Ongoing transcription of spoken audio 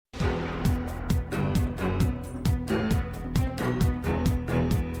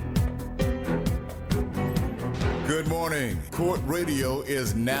Good morning. Court Radio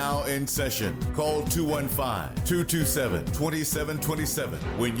is now in session. Call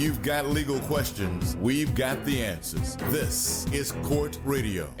 215-227-2727. When you've got legal questions, we've got the answers. This is Court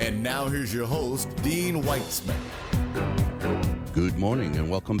Radio. And now here's your host, Dean Weitzman. Good morning and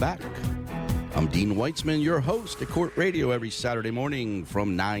welcome back. I'm Dean Weitzman, your host at Court Radio every Saturday morning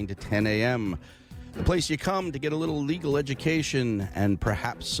from 9 to 10 a.m. The place you come to get a little legal education and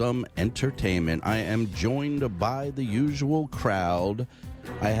perhaps some entertainment. I am joined by the usual crowd.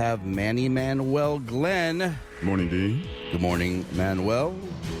 I have Manny Manuel Glenn. Good morning, Dean. Good morning, Manuel.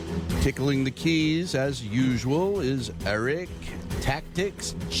 Tickling the keys, as usual, is Eric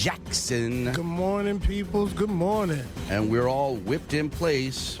Tactics Jackson. Good morning, peoples. Good morning. And we're all whipped in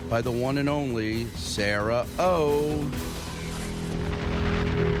place by the one and only Sarah O.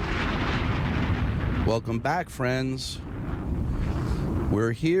 Welcome back, friends.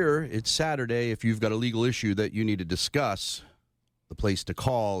 We're here. It's Saturday. If you've got a legal issue that you need to discuss, the place to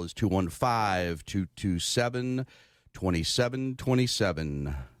call is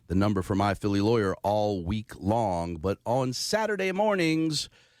 215-227-2727. The number for my Philly lawyer all week long. But on Saturday mornings,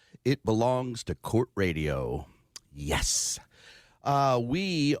 it belongs to Court Radio. Yes.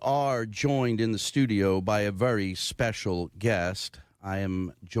 We are joined in the studio by a very special guest. I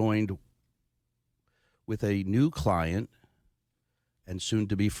am joined with a new client and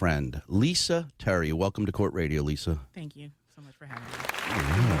soon-to-be friend, Lisa Terry. Welcome to Court Radio, Lisa. Thank you so much for having me.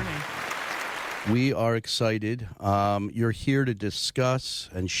 Good morning. We are excited. You're here to discuss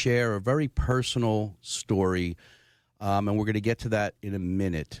and share a very personal story, and we're going to get to that in a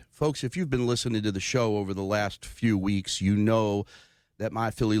minute. Folks, if you've been listening to the show over the last few weeks, you know that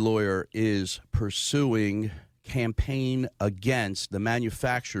my Philly lawyer is pursuing campaign against the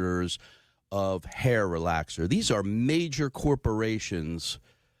manufacturers of hair relaxer. These are major corporations,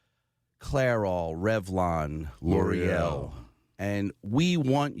 Clairol, Revlon, L'Oreal, and we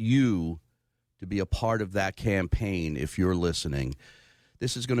want you to be a part of that campaign if you're listening.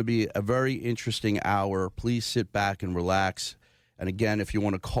 This is going to be a very interesting hour. Please sit back and relax. And again, if you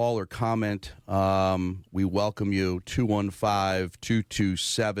want to call or comment, we welcome you,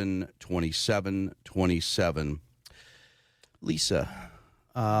 215-227-2727. Lisa,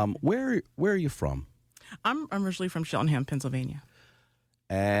 where are you from? I'm originally from Cheltenham, Pennsylvania.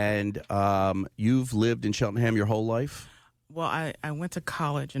 And you've lived in Cheltenham your whole life? Well, I went to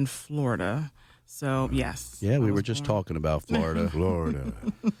college in Florida, so yes. Yeah, we were just talking about Florida. Florida.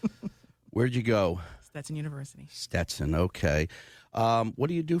 Where'd you go? Stetson University. Stetson, okay. What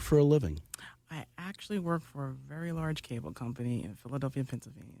do you do for a living? I actually work for a very large cable company in Philadelphia,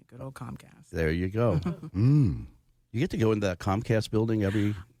 Pennsylvania, good old Comcast. There you go. You get to go into that Comcast building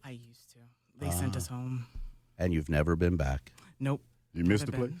every... I used to. They sent us home. And you've never been back? Nope. You missed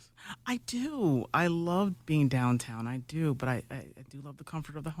the place? I do. I love being downtown. I do, but I do love the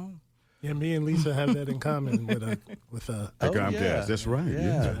comfort of the home. Yeah, me and Lisa have that in common with Comcast. Yeah. That's right.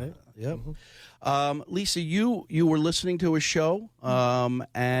 Yeah. right? Yep. Lisa, you were listening to a show,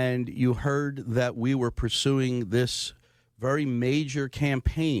 and you heard that we were pursuing this very major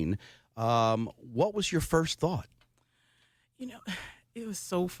campaign. What was your first thought? You know, it was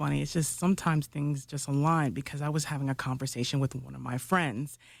so funny. It's just sometimes things just align because I was having a conversation with one of my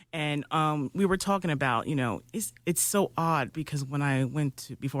friends, and we were talking about, you know, it's so odd because before I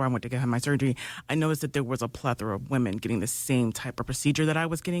went to get my surgery, I noticed that there was a plethora of women getting the same type of procedure that I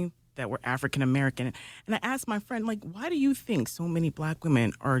was getting that were African American. And I asked my friend, like, why do you think so many black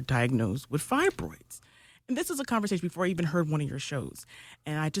women are diagnosed with fibroids? And this is a conversation before I even heard one of your shows.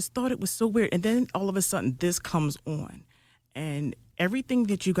 And I just thought it was so weird. And then all of a sudden this comes on. And everything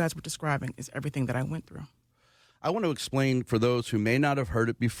that you guys were describing is everything that I went through. I want to explain for those who may not have heard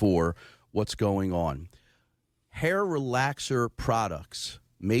it before what's going on. Hair relaxer products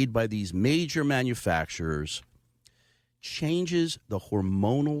made by these major manufacturers changes the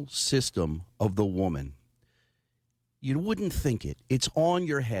hormonal system of the woman. You wouldn't think it. It's on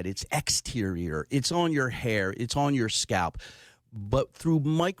your head. It's exterior. It's on your hair. It's on your scalp. But through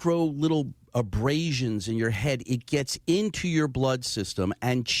micro little abrasions in your head, it gets into your blood system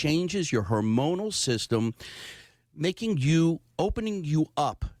and changes your hormonal system, opening you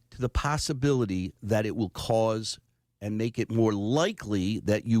up to the possibility that it will cause and make it more likely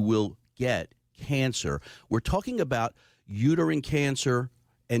that you will get cancer. We're talking about uterine cancer,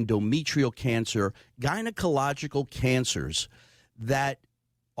 endometrial cancer, gynecological cancers that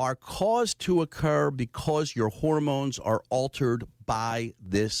are caused to occur because your hormones are altered by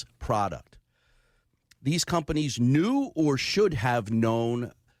this product. These companies knew or should have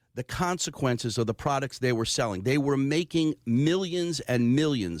known the consequences of the products they were selling. They were making millions and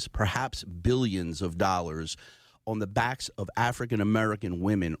millions, perhaps billions of dollars on the backs of African American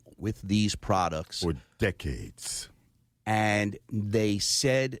women with these products. For decades. And they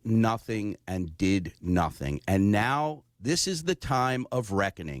said nothing and did nothing. And now this is the time of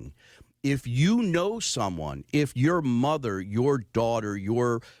reckoning. If you know someone, if your mother, your daughter,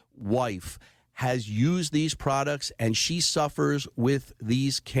 your wife has used these products and she suffers with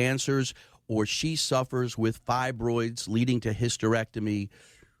these cancers or she suffers with fibroids leading to hysterectomy,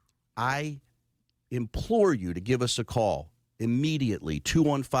 I implore you to give us a call immediately,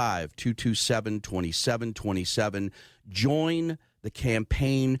 215-227-2727. Join the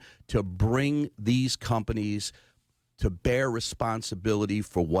campaign to bring these companies to bear responsibility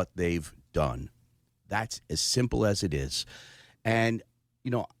for what they've done. That's as simple as it is. And,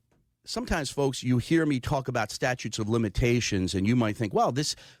 you know, sometimes, folks, you hear me talk about statutes of limitations, and you might think, well,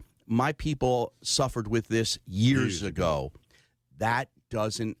 my people suffered with this years ago. That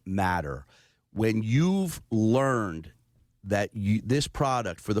doesn't matter. When you've learned that this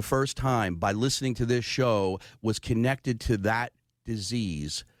product for the first time by listening to this show was connected to that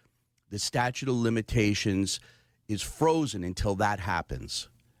disease, the statute of limitations is frozen until that happens.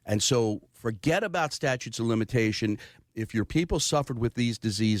 And so forget about statutes of limitation. If your people suffered with these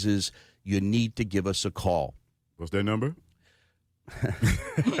diseases, you need to give us a call. What's that number?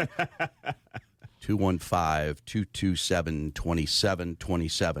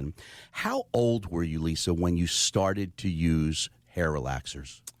 215-227-2727. How old were you, Lisa, when you started to use hair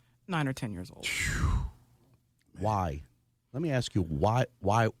relaxers? 9 or 10 years old. Why? Let me ask you, why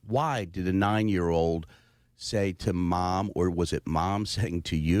did a 9-year-old say to mom, or was it mom saying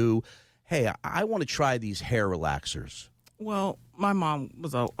to you, hey, I want to try these hair relaxers? Well, my mom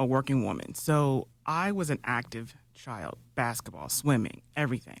was a working woman, so I was an active child, basketball, swimming,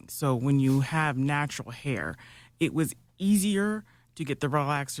 everything. So when you have natural hair, it was easier to get the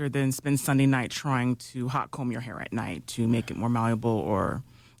relaxer than spend Sunday night trying to hot comb your hair at night to make it more malleable or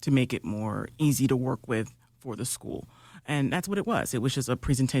to make it more easy to work with for the school. And that's what it was. It was just a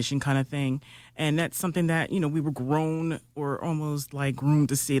presentation kind of thing. And that's something that, we were grown or almost like groomed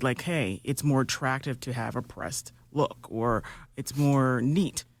to see, like, hey, it's more attractive to have a pressed look, or it's more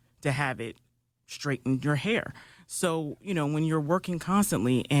neat to have it straighten your hair. So, when you're working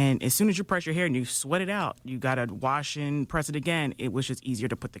constantly and as soon as you press your hair and you sweat it out, you got to wash and press it again. It was just easier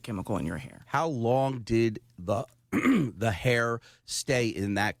to put the chemical in your hair. How long did the hair stay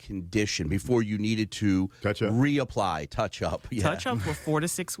in that condition before you needed to reapply, touch up? Yeah. Touch up for 4 to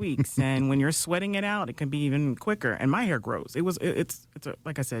 6 weeks. And when you're sweating it out, it can be even quicker. And my hair grows. It's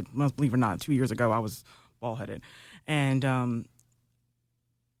like I said, most believe it or not, 2 years ago, I was bald headed. And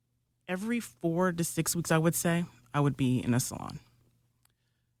every 4 to 6 weeks, I would say, I would be in a salon.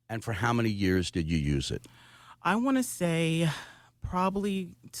 And for how many years did you use it? I want to say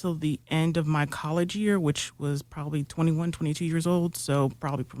probably till the end of my college year, which was probably 21, 22 years old. So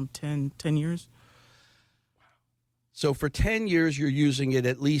probably from 10 years. So for 10 years, you're using it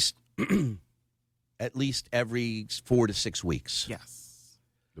at least every 4 to 6 weeks. Yes.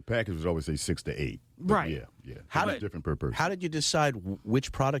 The package would always say 6 to 8. Right. Yeah. Different per person. How did you decide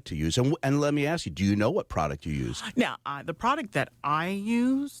which product to use? And let me ask you, do you know what product you used? Now, the product that I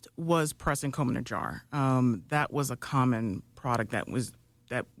used was Press and Comb in a Jar. That was a common product that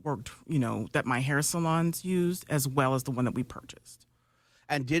worked, that my hair salons used, as well as the one that we purchased.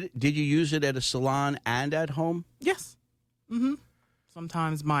 And did you use it at a salon and at home? Yes. Mm-hmm.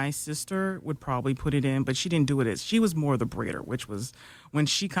 Sometimes my sister would probably put it in, but she didn't do it she was more the braider, which was when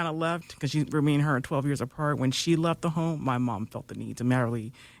she kind of left, because me and her are 12 years apart. When she left the home, my mom felt the need to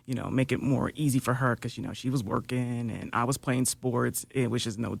merely, make it more easy for her because, she was working and I was playing sports. It was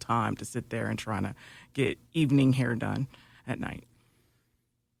just no time to sit there and trying to get evening hair done at night.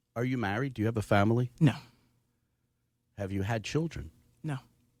 Are you married? Do you have a family? No. Have you had children? No.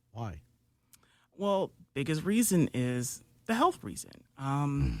 Why? Well, biggest reason is the health reason.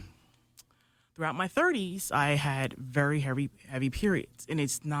 Throughout my 30s, I had very heavy periods, and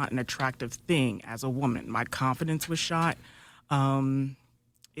it's not an attractive thing as a woman. My confidence was shot.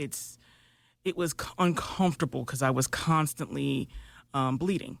 It was uncomfortable because I was constantly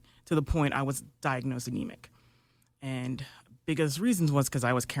bleeding to the point I was diagnosed anemic. And biggest reasons was because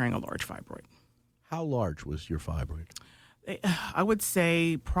I was carrying a large fibroid. How large was your fibroid? I would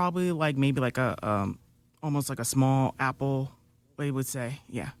say probably maybe almost like a small apple, they would say,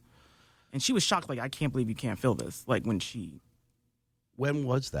 yeah. And she was shocked, I can't believe you can't feel this, When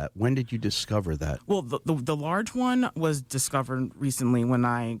was that? When did you discover that? Well, the large one was discovered recently when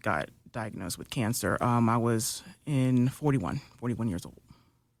I got diagnosed with cancer. I was 41 years old.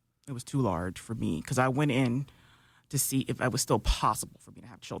 It was too large for me because I went in to see if it was still possible for me to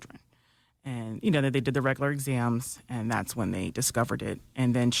have children. And, they did the regular exams, and that's when they discovered it.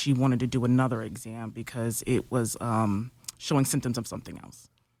 And then she wanted to do another exam because it was showing symptoms of something else.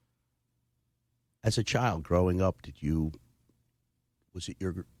 As a child growing up, was it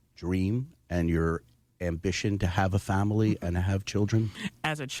your dream and your ambition to have a family and to have children?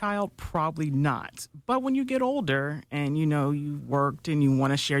 As a child, probably not. But when you get older and, you worked and you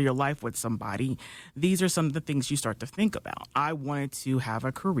want to share your life with somebody, these are some of the things you start to think about. I wanted to have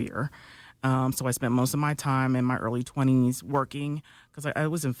a career. So I spent most of my time in my early 20s working, because I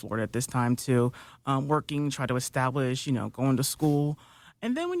was in Florida at this time too, working, try to establish, going to school.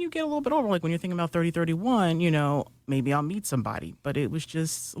 And then when you get a little bit older, like when you're thinking about 30, 31, maybe I'll meet somebody. But it was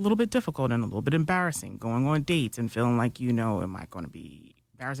just a little bit difficult and a little bit embarrassing going on dates and feeling like, am I going to be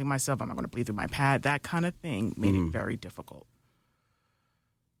embarrassing myself? Am I going to bleed through my pad? That kind of thing made it very difficult.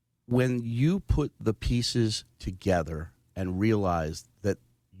 When you put the pieces together and realized that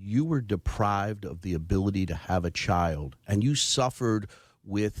you were deprived of the ability to have a child and you suffered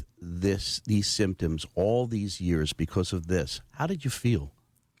with these symptoms all these years because of this, how did you feel?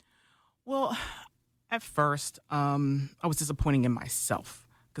 Well, at first, I was disappointed in myself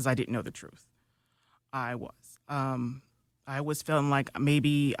because I didn't know the truth. I was feeling like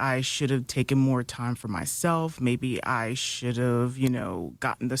maybe I should have taken more time for myself. Maybe I should have,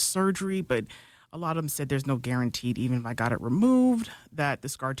 gotten the surgery, but a lot of them said there's no guarantee, even if I got it removed, that the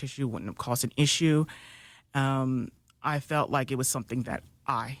scar tissue wouldn't have caused an issue. I felt like it was something that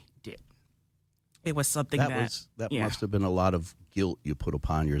I did. It was something that must have been a lot of guilt you put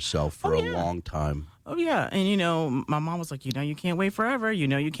upon yourself for a long time. Oh, yeah. And, my mom was like, you can't wait forever.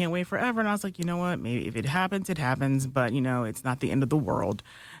 You can't wait forever. And I was like, you know what? Maybe if it happens, it happens. But, it's not the end of the world.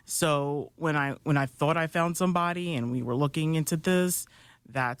 So when I thought I found somebody and we were looking into this,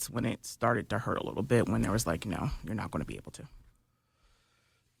 that's when it started to hurt a little bit, when there was like, no, you're not going to be able to.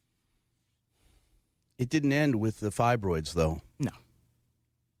 It didn't end with the fibroids, though. No.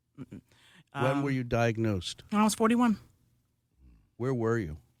 When were you diagnosed? I was 41. Where were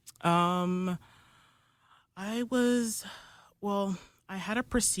you? I had a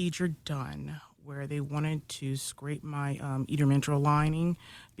procedure done where they wanted to scrape my endometrial lining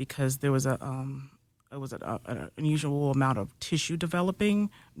because there was an unusual amount of tissue developing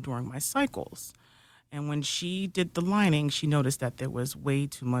during my cycles. And when she did the lining, she noticed that there was way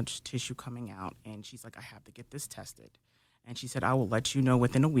too much tissue coming out. And she's like, I have to get this tested. And she said, I will let you know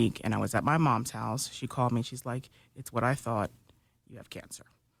within a week. And I was at my mom's house. She called me. She's like, it's what I thought. You have cancer.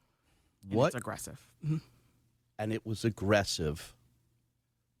 And what? It's aggressive. Mm-hmm. And it was aggressive.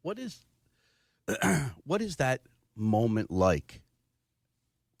 What is that moment like?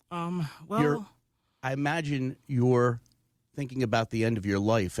 Well, I imagine you're thinking about the end of your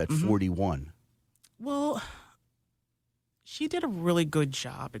life at 41. Well, she did a really good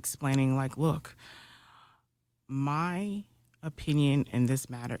job explaining, like, look, my opinion in this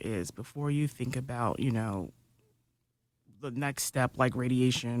matter is before you think about, the next step like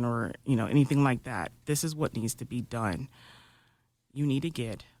radiation or, anything like that, this is what needs to be done. You need to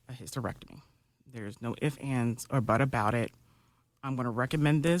get a hysterectomy. There's no ifs, ands, or but about it. I'm going to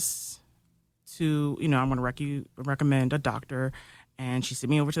recommend this to, I'm going to recommend a doctor. And she sent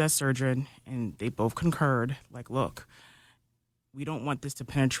me over to that surgeon, and they both concurred, like, look, we don't want this to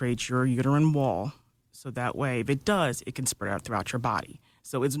penetrate your uterine wall. So that way, if it does, it can spread out throughout your body.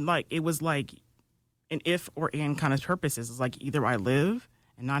 So it was like an if or and kind of purposes. It's like either I live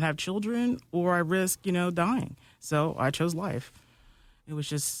and not have children or I risk, dying. So I chose life. It was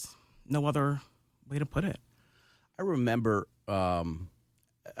just no other way to put it. I remember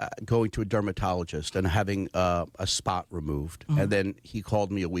going to a dermatologist and having a spot removed. And then he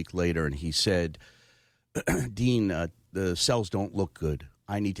called me a week later and he said, Dean, the cells don't look good.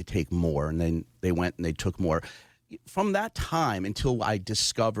 I need to take more. And then they went and they took more. From that time until I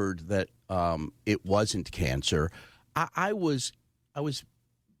discovered that it wasn't cancer, I was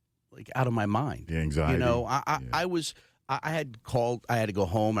like out of my mind. The anxiety. I had to go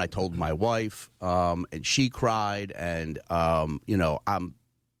home, and I told my wife, and she cried, and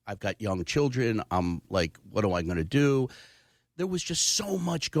I've got young children. I'm like, what am I going to do? There was just so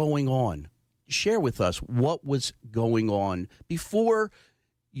much going on. Share with us what was going on before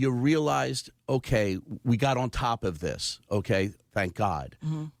you realized, okay, we got on top of this. Okay, thank God.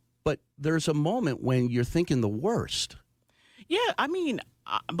 Mm-hmm. But there's a moment when you're thinking the worst. Yeah, I mean,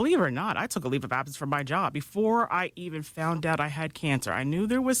 believe it or not, I took a leave of absence from my job before I even found out I had cancer. I knew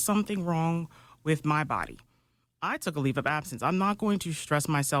there was something wrong with my body. I took a leave of absence. I'm not going to stress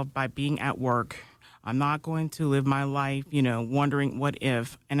myself by being at work. I'm not going to live my life, wondering what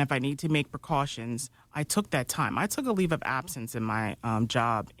if. And if I need to make precautions, I took that time. I took a leave of absence in my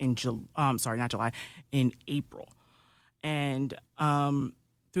job in in April. And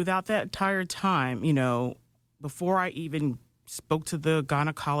throughout that entire time, before I even spoke to the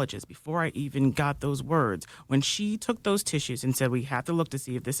gynecologist, before I even got those words, when she took those tissues and said, we have to look to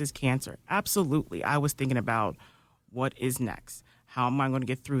see if this is cancer, absolutely. I was thinking about what is next. How am I going to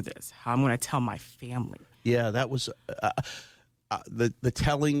get through this? How am I going to tell my family? Yeah, that was the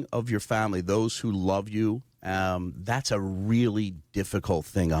telling of your family, those who love you. That's a really difficult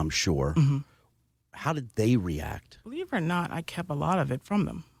thing, I'm sure. Mm-hmm. How did they react? Believe it or not, I kept a lot of it from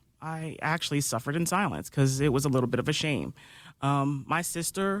them. I actually suffered in silence because it was a little bit of a shame. My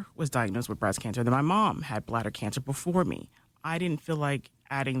sister was diagnosed with breast cancer. Then my mom had bladder cancer before me. I didn't feel like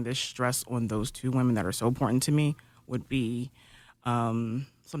adding this stress on those two women that are so important to me would be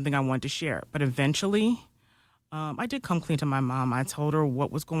something I wanted to share. But eventually, I did come clean to my mom. I told her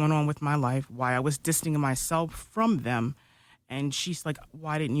what was going on with my life, why I was distancing myself from them. And she's like,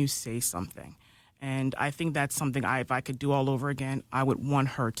 why didn't you say something? And I think that's something if I could do all over again, I would want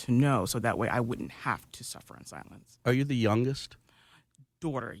her to know so that way I wouldn't have to suffer in silence. Are you the youngest?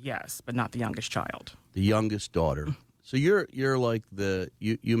 Daughter, yes, but not the youngest child. The youngest daughter. So you're like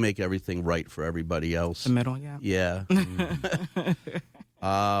you make everything right for everybody else. The middle, yeah. Yeah.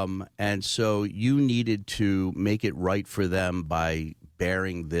 And so you needed to make it right for them by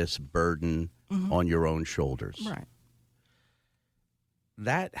bearing this burden on your own shoulders. Right.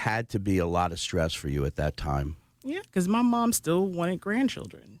 That had to be a lot of stress for you at that time. Yeah, because my mom still wanted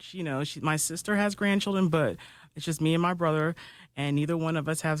grandchildren. My sister has grandchildren, but it's just me and my brother, and neither one of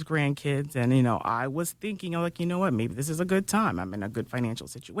us has grandkids. And, I was thinking, like, you know what, maybe this is a good time. I'm in a good financial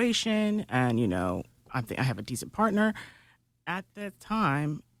situation, and, I think I have a decent partner. At that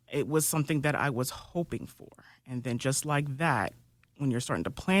time, it was something that I was hoping for. And then just like that, when you're starting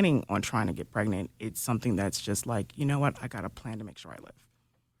to planning on trying to get pregnant, it's something that's just like, you know what, I got a plan to make sure I live.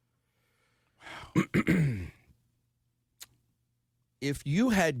 If you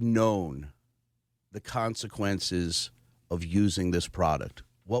had known the consequences of using this product,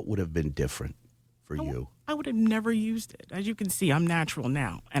 what would have been different for you? I would have never used it. As you can see, I'm natural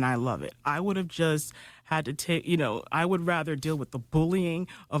now, and I love it. I would have just had to take, I would rather deal with the bullying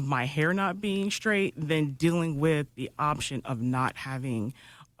of my hair not being straight than dealing with the option of not having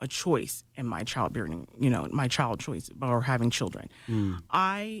a choice in my childbearing, my child choice or having children.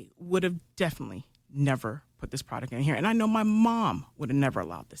 I would have definitely never put this product in here. And I know my mom would have never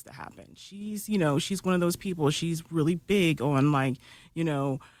allowed this to happen. She's, she's one of those people. She's really big on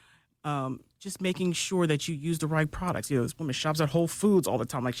just making sure that you use the right products. This woman shops at Whole Foods all the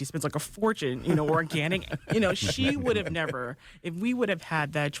time. Like she spends like a fortune, organic. She would have never, if we would have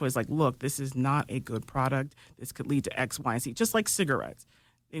had that choice, like, look, this is not a good product. This could lead to X, Y, and Z, just like cigarettes.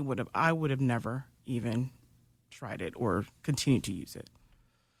 I would have never even tried it or continued to use it.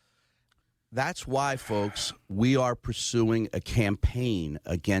 That's why, folks, we are pursuing a campaign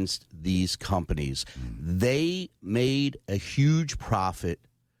against these companies. They made a huge profit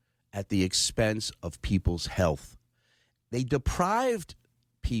at the expense of people's health. They deprived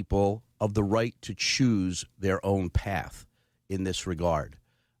people of the right to choose their own path in this regard.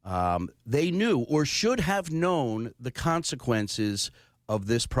 They knew or should have known the consequences of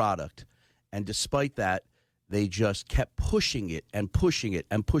this product. And despite that, they just kept pushing it and pushing it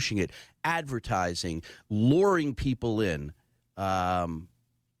and pushing it, advertising, luring people in.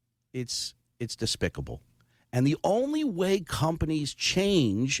 It's despicable. And the only way companies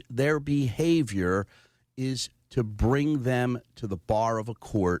change their behavior is to bring them to the bar of a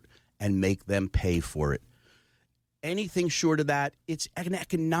court and make them pay for it. Anything short of that, it's an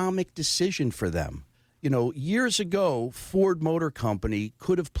economic decision for them. Years ago, Ford Motor Company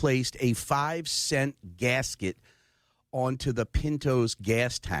could have placed a 5-cent gasket onto the Pinto's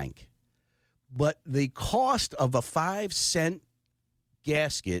gas tank. But the cost of a 5-cent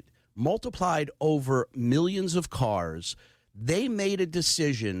gasket multiplied over millions of cars, they made a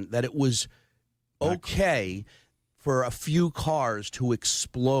decision that it was okay for a few cars to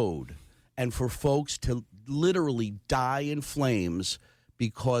explode and for folks to literally die in flames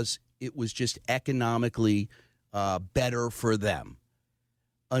because it was just economically better for them.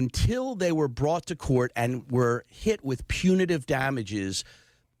 Until they were brought to court and were hit with punitive damages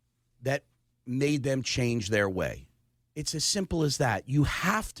that made them change their way. It's as simple as that. You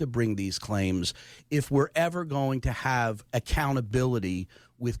have to bring these claims if we're ever going to have accountability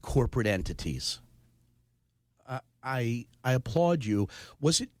with corporate entities. I applaud you.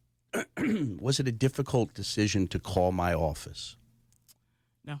 Was it a difficult decision to call my office?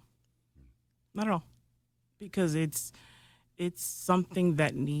 No, not at all. because it's something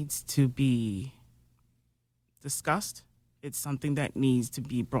that needs to be discussed. It's something that needs to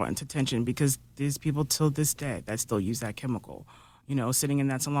be brought into attention because there's people till this day that still use that chemical. You know, sitting in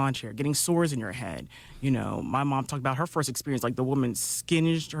that salon chair, getting sores in your head. You know, my mom talked about her first experience, like the woman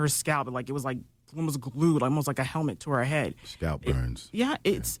singed her scalp, like it was like the woman was glued, almost like a helmet to her head. Scalp burns.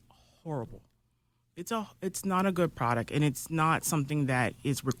 It's horrible. It's not a good product, and it's not something that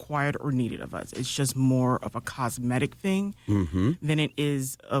is required or needed of us. It's just more of a cosmetic thing than it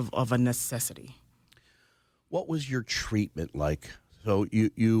is of a necessity. What was your treatment like? So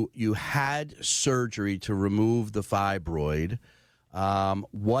you had surgery to remove the fibroid.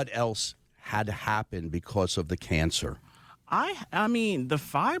 What else had to happen because of the cancer? I mean, the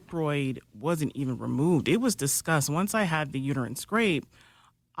fibroid wasn't even removed. It was discussed. Once I had the uterine scrape,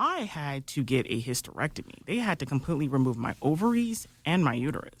 I had to get a hysterectomy. They had to completely remove my ovaries and my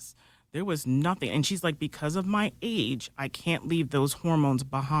uterus. There was nothing. And she's like, because of my age, I can't leave those hormones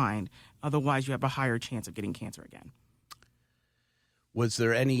behind. Otherwise, you have a higher chance of getting cancer again.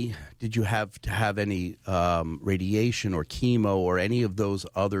 Did you have to have any radiation or chemo or any of those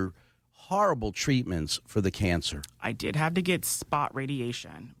other horrible treatments for the cancer? I did have to get spot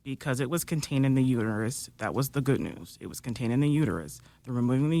radiation because it was contained in the uterus. That was the good news. It was contained in the uterus. They're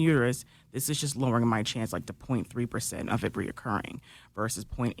removing the uterus. This is just lowering my chance like to 0.3% of it reoccurring versus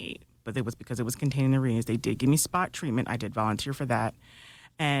 0.8. But it was because it was contained in the uterus. They did give me spot treatment. I did volunteer for that.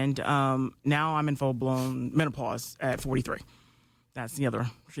 And now I'm in full-blown menopause at 43. That's the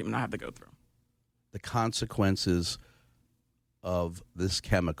other treatment I have to go through. The consequences of this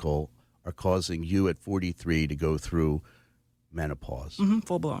chemical are causing you at 43 to go through menopause.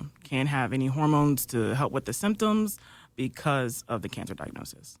 Full-blown. Can't have any hormones to help with the symptoms because of the cancer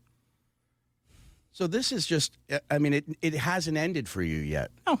diagnosis. So this is just, I mean, it hasn't ended for you yet.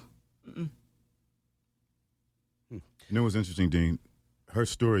 No. You know what's interesting, Dean? Her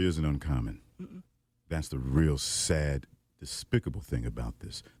story isn't uncommon. That's the real sad, despicable thing about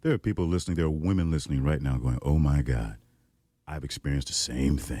this. There are people listening, there are women listening right now going, oh my God, I've experienced the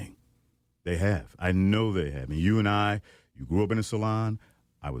same thing. They have. I know they have. And you and I, you grew up in a salon.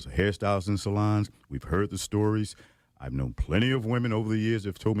 I was a hairstylist in salons. We've heard the stories. I've known plenty of women over the years that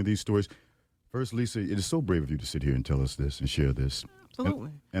have told me these stories. First, Lisa, it is so brave of you to sit here and tell us this and share this.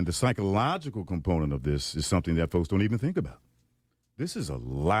 Absolutely. And the psychological component of this is something that folks don't even think about. This is a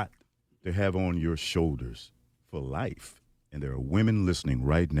lot to have on your shoulders for life. And there are women listening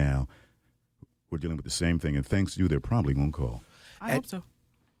right now who are dealing with the same thing. And thanks to you, they're probably going to call. I hope so.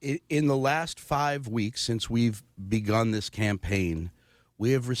 In the last 5 weeks since we've begun this campaign,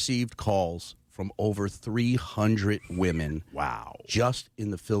 we have received calls from over 300 women. Wow. Just in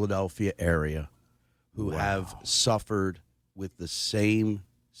the Philadelphia area who have suffered with the same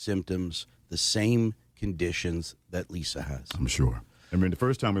symptoms, the same conditions that Lisa has. I'm sure. I mean, the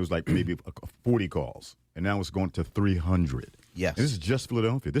first time it was like maybe 40 calls, and now it's going to 300. Yes. And this is just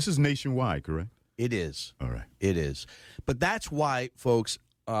Philadelphia. This is nationwide, correct? It is. All right. It is. But that's why, folks,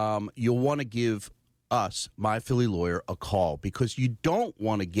 you'll want to give us, My Philly Lawyer, a call because you don't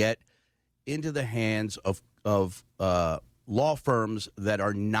want to get into the hands of law firms that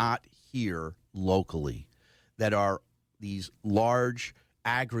are not here locally, that are these large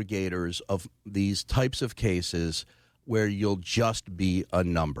aggregators of these types of cases where you'll just be a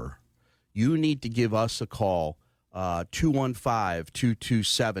number. You need to give us a call,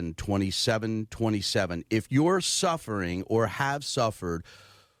 215-227-2727. If you're suffering or have suffered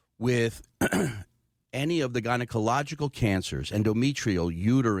with any of the gynecological cancers, endometrial,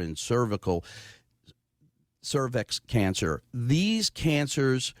 uterine, cervical, cervix cancer, these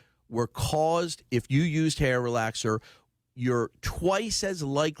cancers were caused, if you used hair relaxer, you're twice as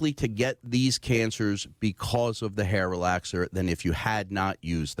likely to get these cancers because of the hair relaxer than if you had not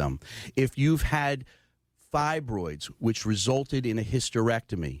used them. If you've had fibroids, which resulted in a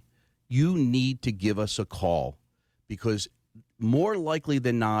hysterectomy, you need to give us a call because more likely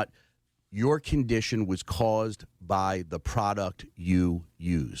than not, your condition was caused by the product you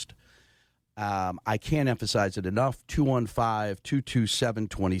used. I can't emphasize it enough.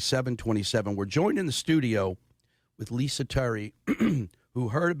 215-227-2727. We're joined in the studio with Lisa Terry, who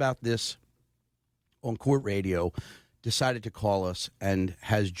heard about this on Court Radio, decided to call us, and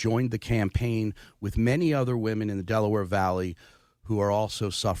has joined the campaign with many other women in the Delaware Valley who are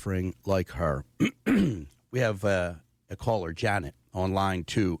also suffering like her. We have a caller, Janet, on line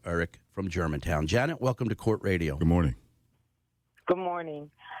 2, Eric, from Germantown. Janet, welcome to Court Radio. Good morning. Good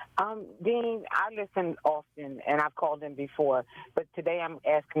morning. Dean, I listen often, and I've called in before, but today I'm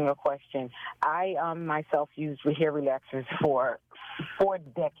asking a question. I myself used hair relaxers for 4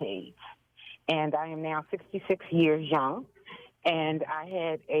 decades, and I am now 66 years young. And I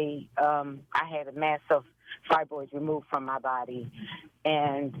had a mass of fibroids removed from my body.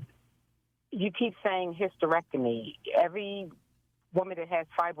 And you keep saying hysterectomy. Every woman that has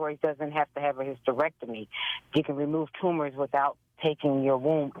fibroids doesn't have to have a hysterectomy. You can remove tumors without taking your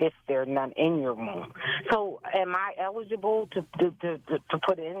womb if there are none in your womb. So am I eligible to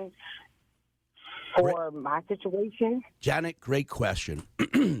put in for my situation? Janet, great question.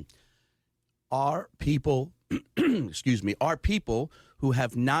 Are people, are people who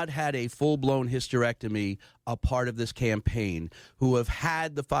have not had a full-blown hysterectomy a part of this campaign, who have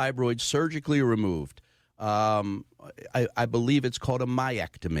had the fibroids surgically removed? I believe it's called a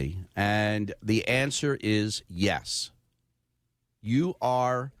myectomy, and the answer is yes. You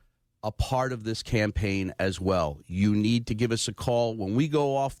are a part of this campaign as well. You need to give us a call. When we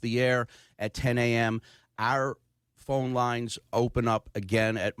go off the air at 10 a.m., our phone lines open up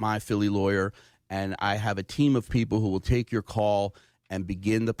again at My Philly Lawyer, and I have a team of people who will take your call and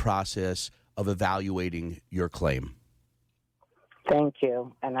begin the process of evaluating your claim. Thank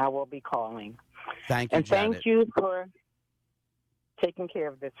you, and I will be calling. Thank you, and Janet. Thank you for taking care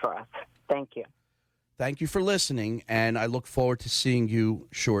of this for us. Thank you. Thank you for listening, and I look forward to seeing you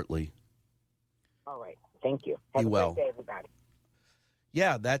shortly. All right. Thank you. Have a great day, everybody.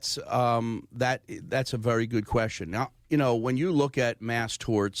 Yeah, that's a very good question. Now, when you look at mass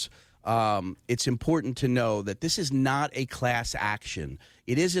torts, it's important to know that this is not a class action.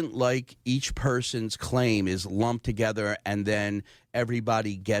 It isn't like each person's claim is lumped together and then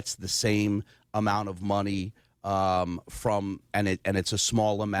everybody gets the same amount of money and it's a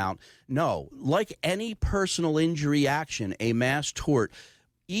small amount. No, like any personal injury action, a mass tort,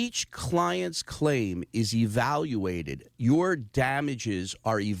 each client's claim is evaluated. Your damages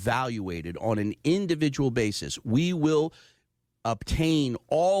are evaluated on an individual basis. We will obtain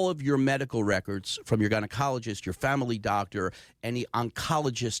all of your medical records from your gynecologist, your family doctor, any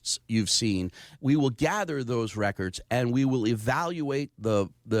oncologists you've seen. We will gather those records and we will evaluate the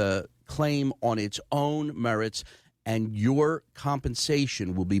claim on its own merits, and your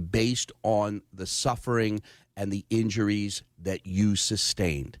compensation will be based on the suffering and the injuries that you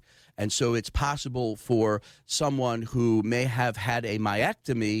sustained. And so it's possible for someone who may have had a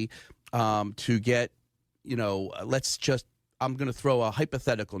myectomy to get, I'm going to throw a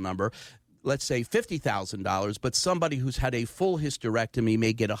hypothetical number, let's say $50,000, but somebody who's had a full hysterectomy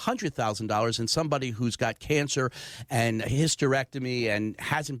may get $100,000, and somebody who's got cancer and a hysterectomy and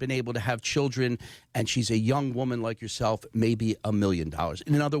hasn't been able to have children, and she's a young woman like yourself, maybe $1 million.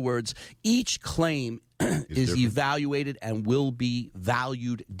 In other words, each claim is evaluated and will be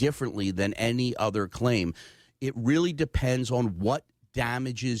valued differently than any other claim. It really depends on what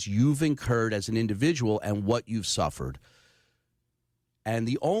damages you've incurred as an individual and what you've suffered. And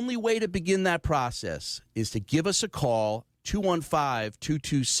the only way to begin that process is to give us a call,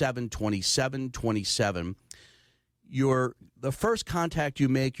 215-227-2727. The first contact you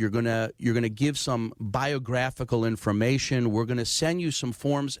make, you're gonna give some biographical information. We're gonna send you some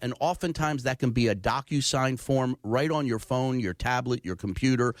forms, and oftentimes that can be a DocuSign form right on your phone, your tablet, your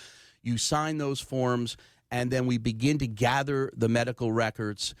computer. You sign those forms, and then we begin to gather the medical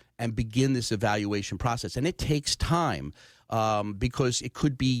records and begin this evaluation process. And it takes time. Because it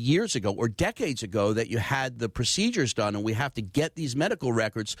could be years ago or decades ago that you had the procedures done, and we have to get these medical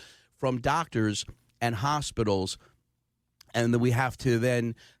records from doctors and hospitals, and then we have to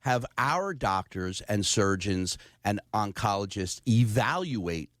then have our doctors and surgeons and oncologists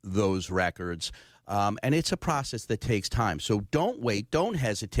evaluate those records. And it's a process that takes time. So don't wait. Don't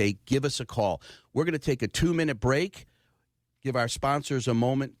hesitate. Give us a call. We're going to take a 2-minute break, give our sponsors a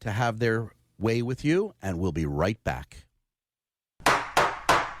moment to have their way with you, and we'll be right back.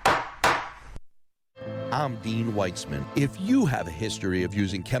 I'm Dean Weitzman. If you have a history of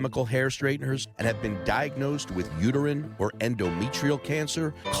using chemical hair straighteners and have been diagnosed with uterine or endometrial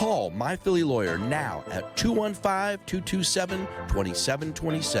cancer, call My Philly Lawyer now at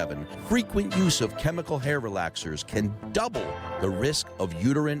 215-227-2727. Frequent use of chemical hair relaxers can double the risk of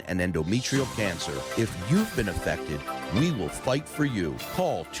uterine and endometrial cancer. If you've been affected, we will fight for you.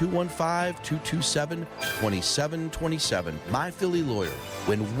 Call 215-227-2727. My Philly Lawyer,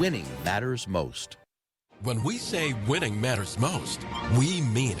 when winning matters most. When we say winning matters most, we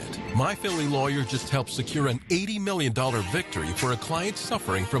mean it. My Philly Lawyer just helped secure an $80 million victory for a client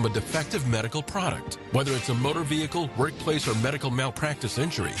suffering from a defective medical product. Whether it's a motor vehicle, workplace, or medical malpractice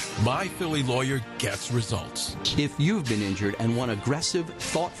injury, My Philly Lawyer gets results. If you've been injured and want aggressive,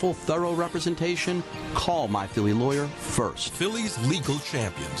 thoughtful, thorough representation, call My Philly Lawyer first. Philly's legal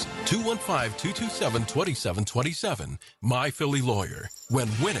champions, 215-227-2727. My Philly Lawyer, when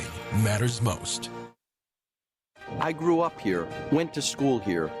winning matters most. I grew up here, went to school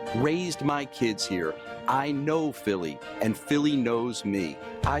here, raised my kids here. I know Philly, and Philly knows me.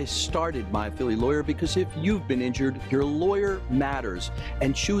 I started My Philly Lawyer because if you've been injured, your lawyer matters,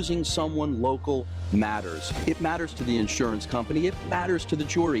 and choosing someone local matters. It matters to the insurance company, it matters to the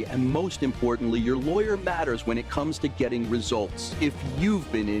jury, and most importantly, your lawyer matters when it comes to getting results. If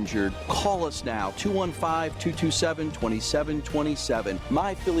you've been injured, call us now, 215-227-2727.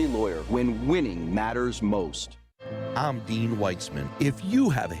 My Philly Lawyer, when winning matters most. I'm Dean Weitzman. If you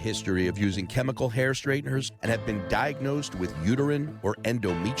have a history of using chemical hair straighteners and have been diagnosed with uterine or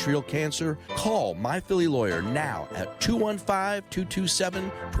endometrial cancer, call My Philly Lawyer now at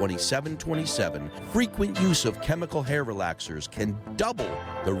 215-227-2727. Frequent use of chemical hair relaxers can double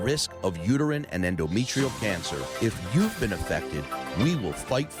the risk of uterine and endometrial cancer. If you've been affected, we will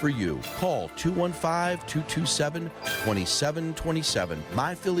fight for you. Call 215-227-2727.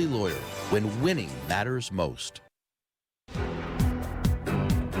 My Philly Lawyer, when winning matters most.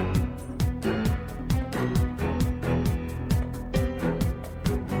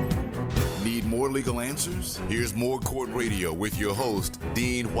 Need more legal answers? Here's more Court Radio with your host,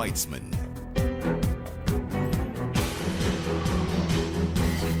 Dean Weitzman.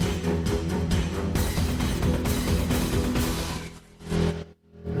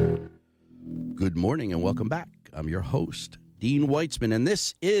 Good morning and welcome back. I'm your host, Dean Weitzman, and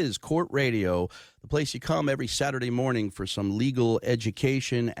this is Court Radio, the place you come every Saturday morning for some legal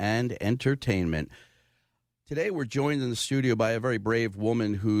education and entertainment. Today we're joined in the studio by a very brave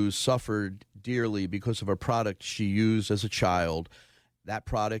woman who suffered dearly because of a product she used as a child. That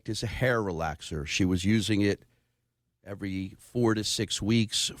product is a hair relaxer. She was using it every 4 to 6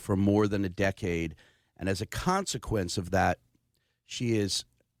 weeks for more than a decade, and as a consequence of that, she is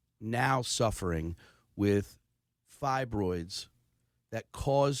now suffering with fibroids that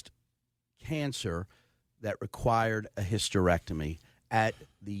caused cancer that required a hysterectomy at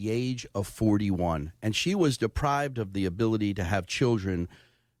the age of 41. And she was deprived of the ability to have children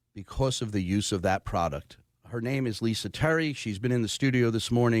because of the use of that product. Her name is Lisa Terry. She's been in the studio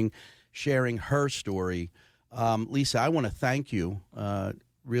this morning sharing her story. Lisa, I want to thank you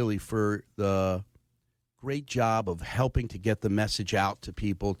really for the great job of helping to get the message out to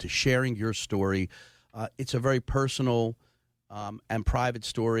people, to sharing your story. It's a very personal and private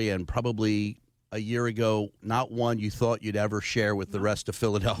story, and probably a year ago, not one you thought you'd ever share with the rest of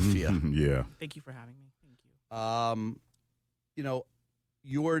Philadelphia. Yeah. Thank you for having me. Thank you. You know,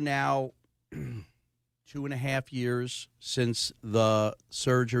 you're now 2.5 years since the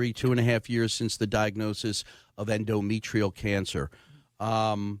surgery, 2.5 years since the diagnosis of endometrial cancer.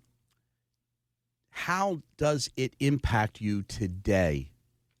 How does it impact you today?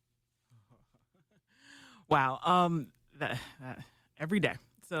 Wow. Every day.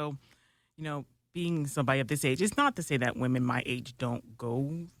 So, you know, being somebody of this age, it's not to say that women my age don't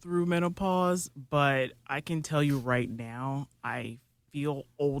go through menopause, but I can tell you right now, I feel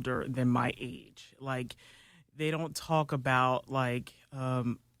older than my age. Like, they don't talk about, like,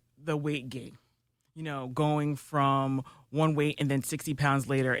 the weight gain, you know, going from one weight and then 60 pounds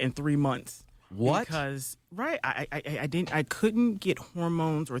later in 3 months. What? Because I couldn't get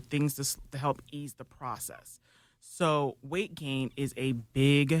hormones or things to help ease the process. So weight gain is a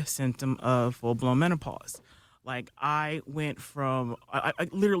big symptom of full-blown menopause. Like I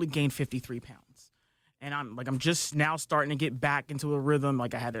literally gained 53 pounds, and I'm just now starting to get back into a rhythm.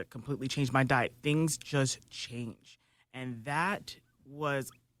 Like I had to completely change my diet. Things just change, and that was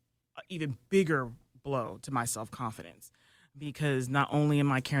an even bigger blow to my self-confidence. Because not only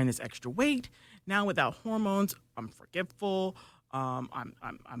am I carrying this extra weight, now without hormones, I'm forgetful, I'm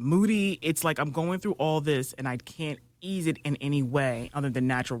moody. It's like I'm going through all this and I can't ease it in any way other than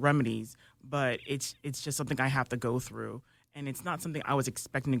natural remedies. But it's just something I have to go through, and it's not something I was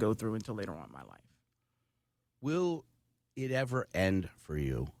expecting to go through until later on in my life. Will it ever end for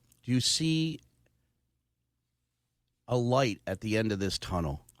you? Do you see a light at the end of this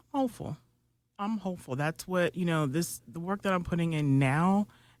tunnel? Hopeful. I'm hopeful. That's what, the work that I'm putting in now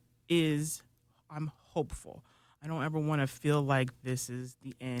is I'm hopeful. I don't ever want to feel like this is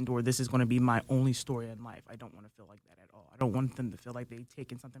the end or this is going to be my only story in life. I don't want to feel like that at all. I don't want them to feel like they've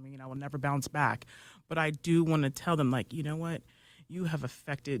taken something and I will never bounce back. But I do want to tell them, like, you know what? You have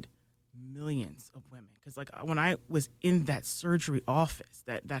affected millions of women. Because, like, when I was in that surgery office,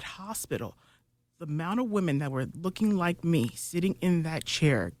 that hospital, the amount of women that were looking like me, sitting in that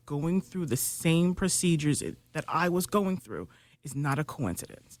chair, going through the same procedures that I was going through is not a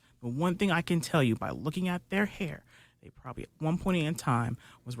coincidence. But one thing I can tell you by looking at their hair, they probably at one point in time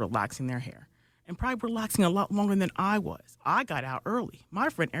was relaxing their hair and probably relaxing a lot longer than I was. I got out early. My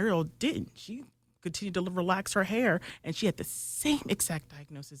friend Ariel didn't. She continued to relax her hair, and she had the same exact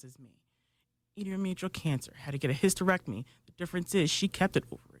diagnosis as me. Endometrial cancer, had to get a hysterectomy. The difference is she kept it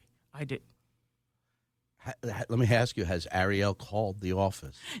ovary. I didn't. Let me ask you, has Ariel called the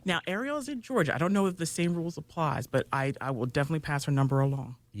office? Now, Ariel's in Georgia. I don't know if the same rules applies, but I will definitely pass her number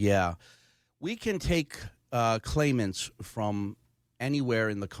along. Yeah. We can take claimants from anywhere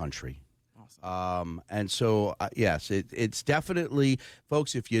in the country. Awesome. And so, yes, it's definitely,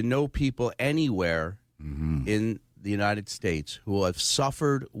 folks, if you know people anywhere in the United States who have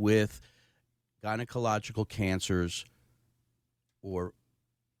suffered with gynecological cancers or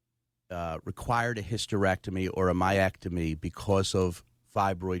required a hysterectomy or a myectomy because of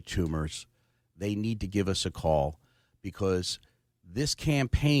fibroid tumors, they need to give us a call, because this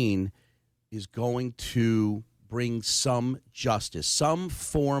campaign is going to bring some justice, some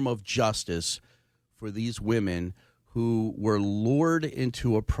form of justice for these women who were lured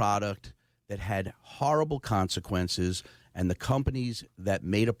into a product that had horrible consequences, and the companies that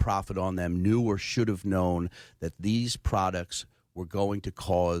made a profit on them knew or should have known that these products were going to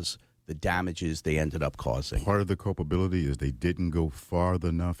cause the damages they ended up causing. Part of the culpability is they didn't go far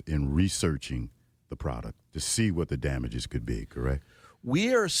enough in researching the product to see what the damages could be, correct?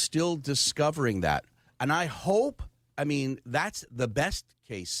 We are still discovering that. And I hope, I mean, that's the best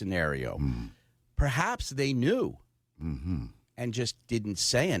case scenario. Perhaps they knew and just didn't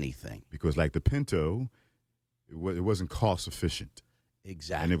say anything. Because like the Pinto, it wasn't cost efficient.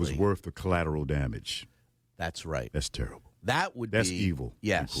 Exactly. And it was worth the collateral damage. That's right. That's terrible. That's be evil.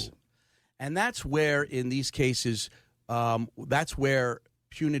 Yes. Cool. And that's where, in these cases, that's where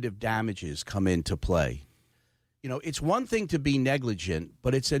punitive damages come into play. You know, it's one thing to be negligent,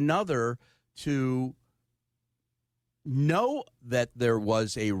 but it's another to know that there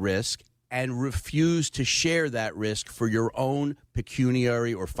was a risk and refuse to share that risk for your own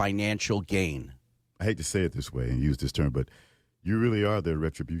pecuniary or financial gain. I hate to say it this way and use this term, but you really are their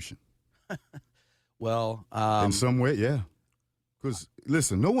retribution. Well, in some way, yeah. Because,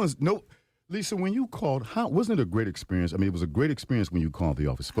 listen, Lisa, when you called, wasn't it a great experience? I mean, it was a great experience when you called the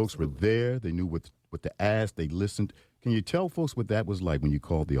office. Folks were there. They knew what to ask. They listened. Can you tell folks what that was like when you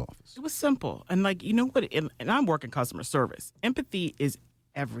called the office? It was simple. And, like, you know what? And I'm working customer service. Empathy is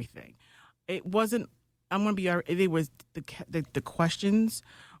everything. It wasn't, I'm going to be, it was, the questions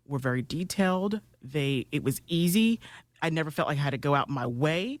were very detailed. It was easy. I never felt like I had to go out my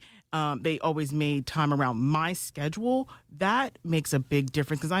way. They always made time around my schedule. That makes a big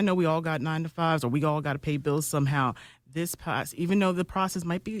difference, because I know we all got 9 to 5s or we all got to pay bills somehow. This pass, even though the process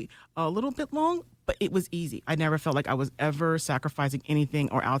might be a little bit long, but it was easy. I never felt like I was ever sacrificing anything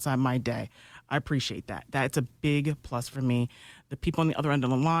or outside my day. I appreciate that. That's a big plus for me. The people on the other end of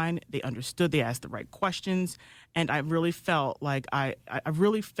the line, they understood, they asked the right questions, and I really felt like I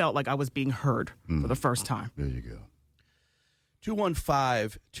was being heard for the first time. There you go.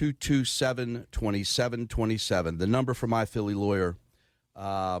 215-227-2727, the number for My Philly Lawyer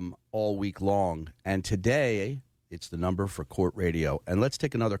all week long. And today, it's the number for Court Radio. And let's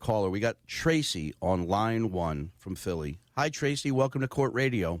take another caller. We got Tracy on line 1 from Philly. Hi, Tracy. Welcome to Court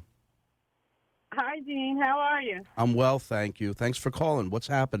Radio. Hi, Dean. How are you? I'm well, thank you. Thanks for calling. What's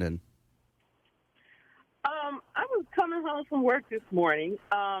happening? I was coming home from work this morning.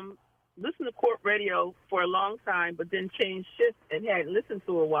 Listened to Court Radio for a long time, but then changed shifts and hadn't listened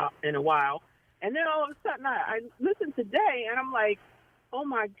to in a while. And then all of a sudden, I listened today, and I'm like, oh,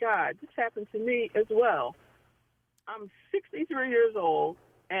 my God, this happened to me as well. I'm 63 years old,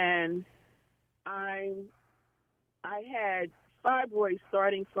 and I had fibroids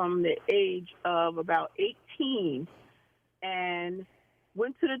starting from the age of about 18, and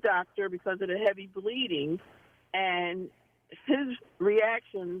went to the doctor because of the heavy bleeding, and his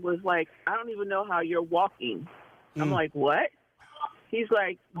reaction was like, I don't even know how you're walking. I'm like, what? He's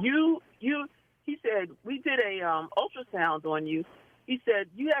like, he said, we did a ultrasound on you. He said,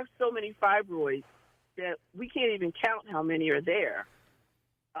 you have so many fibroids that we can't even count how many are there,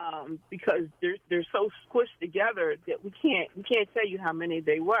 because they're so squished together that we can't tell you how many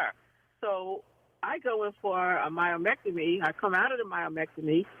they were. So I go in for a myomectomy. I come out of the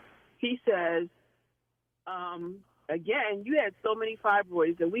myomectomy. He says, again, you had so many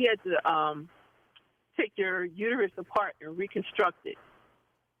fibroids that we had to take your uterus apart and reconstruct it.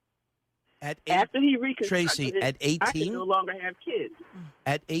 After he reconstructed Tracy, it, at I could 18? no longer have kids.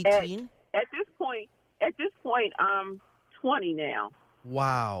 At 18? At this point, I'm 20 now.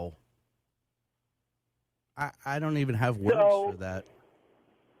 Wow. I don't even have words for that.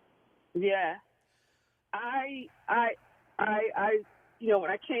 Yeah. I when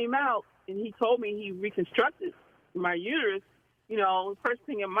I came out and he told me he reconstructed my uterus, the first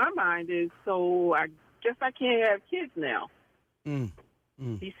thing in my mind is, so I guess I can't have kids now.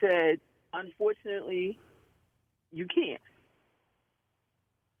 He said, unfortunately, you can't.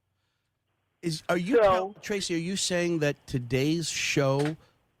 Tracy, are you saying that today's show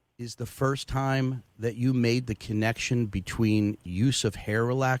is the first time that you made the connection between use of hair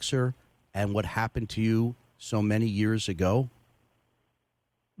relaxer and what happened to you so many years ago?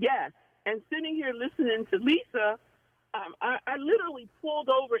 Yes. And sitting here listening to Lisa, I literally pulled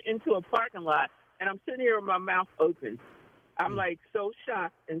over into a parking lot, and I'm sitting here with my mouth open. I'm like so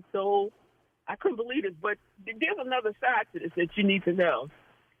shocked and so I couldn't believe it. But there's another side to this that you need to know.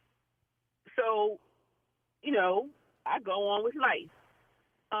 So, I go on with life.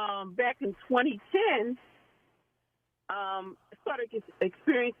 Back in 2010, I started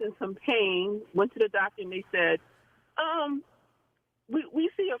experiencing some pain. Went to the doctor and they said, we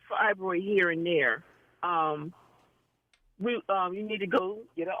see a fibroid here and there. You need to go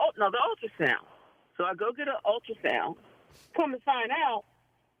get another ultrasound. So I go get an ultrasound. Come to find out,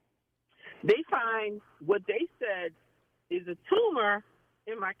 they find what they said is a tumor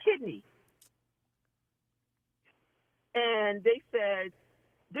in my kidney. And they said,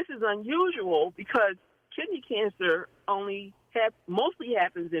 this is unusual because kidney cancer mostly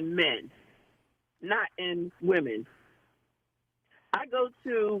happens in men, not in women. I go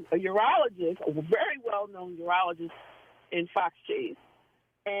to a urologist, a very well-known urologist in Fox Chase,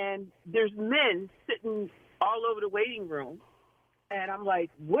 and there's men sitting all over the waiting room, and I'm like,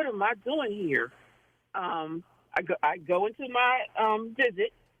 what am I doing here? I go into my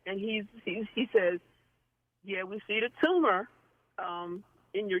visit, and he says, yeah, we see the tumor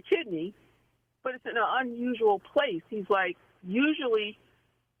in your kidney, but it's in an unusual place. He's like, usually,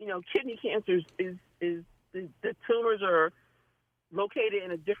 kidney cancers is the tumors are located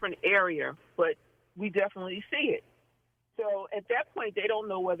in a different area, but we definitely see it. So at that point, they don't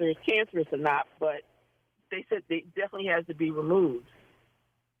know whether it's cancerous or not, but they said it definitely has to be removed.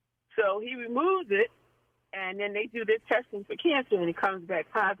 So he removes it, and then they do their testing for cancer, and it comes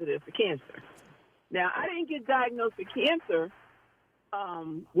back positive for cancer. Now, I didn't get diagnosed with cancer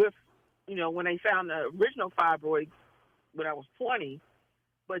when they found the original fibroids when I was 20,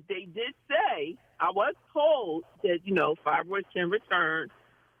 but they did say, I was told that, fibroids can return.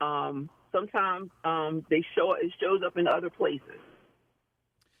 Sometimes it shows up in other places.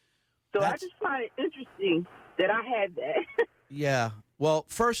 So I just find it interesting that I had that. Yeah. Well,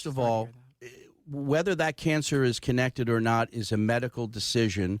 first of all, whether that cancer is connected or not is a medical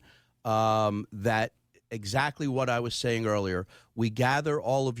decision. That exactly what I was saying earlier. We gather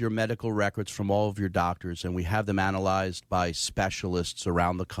all of your medical records from all of your doctors, and we have them analyzed by specialists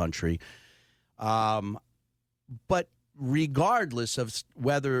around the country. But regardless of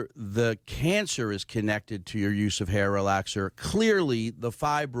whether the cancer is connected to your use of hair relaxer, clearly the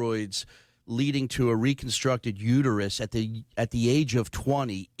fibroids leading to a reconstructed uterus at the age of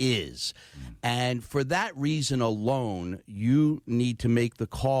 20 is. And for that reason alone, you need to make the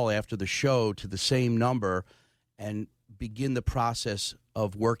call after the show to the same number and begin the process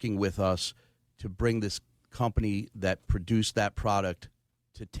of working with us to bring this company that produced that product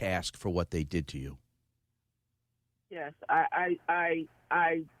to task for what they did to you. Yes, I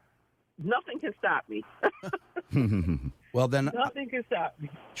nothing can stop me. Well, then, nothing can stop me.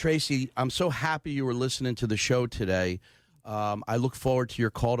 Tracy, I'm so happy you were listening to the show today. I look forward to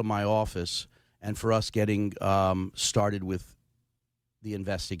your call to my office and for us getting started with the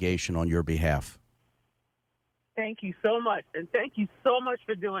investigation on your behalf. Thank you so much, and thank you so much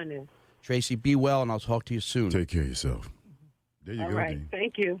for doing this. Tracy, be well, and I'll talk to you soon. Take care of yourself. There you All go, right, Dean.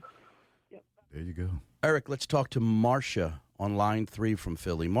 thank you. There you go. Eric, let's talk to Marcia on line 3 from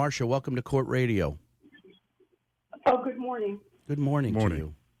Philly. Marcia, welcome to Court Radio. Oh, good morning. Good morning, to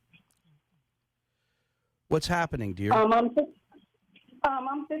you. What's happening, dear? I'm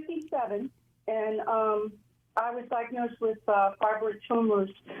 57, and I was diagnosed with fibroid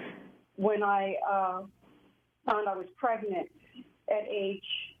tumors when I found I was pregnant at age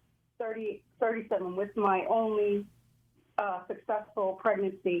 37 with my only successful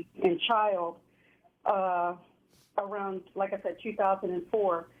pregnancy and child. around, like I said,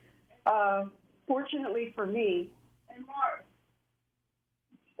 2004. Fortunately for me,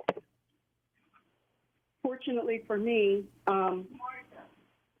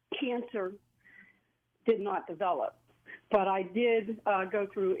 cancer did not develop, but I did go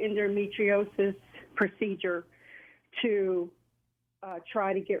through endometriosis procedure to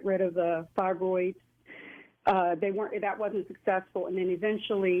try to get rid of the fibroids. That wasn't successful, and then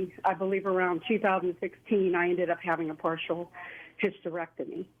eventually, I believe around 2016, I ended up having a partial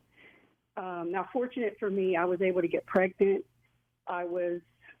hysterectomy. Now, fortunate for me, I was able to get pregnant. I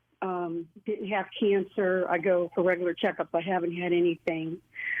didn't have cancer. I go for regular checkups. I haven't had anything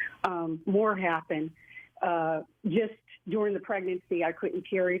more happen. Just during the pregnancy, I couldn't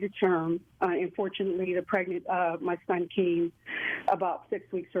carry to term. Unfortunately, my son came about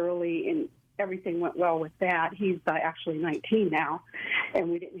 6 weeks early, and everything went well with that. He's actually 19 now, and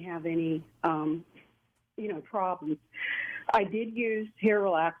we didn't have any, problems. I did use hair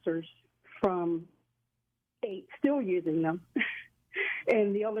relaxers from 8, still using them.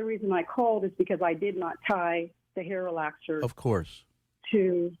 And the only reason I called is because I did not tie the hair relaxer, of course,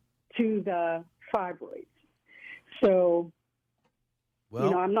 to the fibroids. So,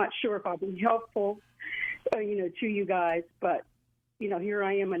 I'm not sure if I'll be helpful, to you guys, but, here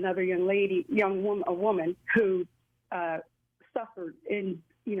I am, another a woman who suffered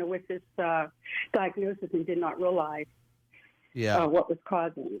with this diagnosis and did not realize what was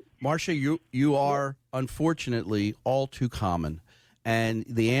causing it. Marcia, you are unfortunately all too common. And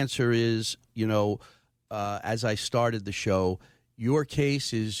the answer is, as I started the show, your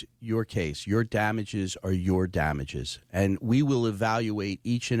case is your case. Your damages are your damages. And we will evaluate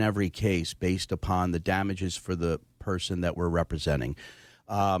each and every case based upon the damages for the person that we're representing.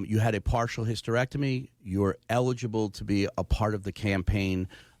 You had a partial hysterectomy. You're eligible to be a part of the campaign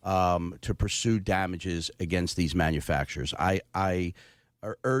to pursue damages against these manufacturers. I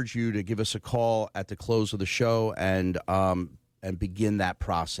urge you to give us a call at the close of the show and begin that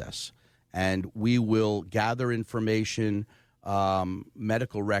process. And we will gather information,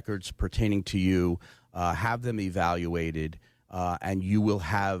 medical records pertaining to you, have them evaluated, and you will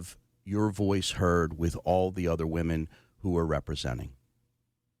have your voice heard with all the other women who are representing.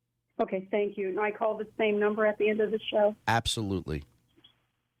 Okay, thank you. And I call the same number at the end of the show? Absolutely.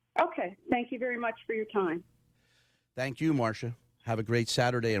 Okay, thank you very much for your time. Thank you, Marcia. Have a great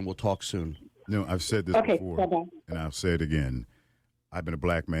Saturday, and we'll talk soon. I've said this before, bye-bye. And I'll say it again. I've been a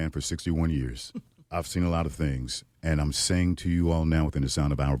black man for 61 years. I've seen a lot of things, and I'm saying to you all now within the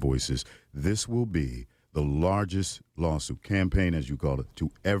sound of our voices, this will be the largest lawsuit campaign, as you call it,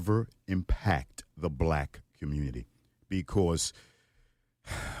 to ever impact the black community, because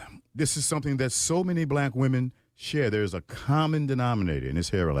this is something that so many black women share. There's a common denominator, and it's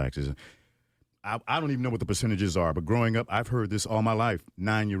hair relaxers. I don't even know what the percentages are, but growing up, I've heard this all my life.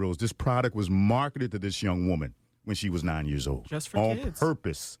 9-year-olds. This product was marketed to this young woman when she was 9 years old. Just for kids.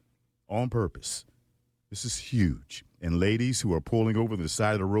 On purpose. This is huge. And ladies who are pulling over to the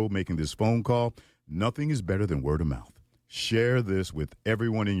side of the road making this phone call, nothing is better than word of mouth. Share this with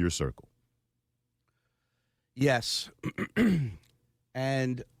everyone in your circle. Yes.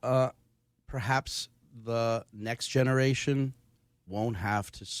 And perhaps the next generation won't have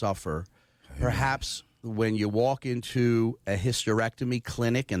to suffer. Perhaps when you walk into a hysterectomy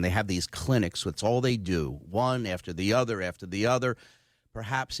clinic, and they have these clinics, that's all they do, one after the other,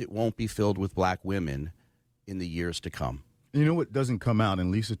 perhaps it won't be filled with black women in the years to come. You know what doesn't come out, and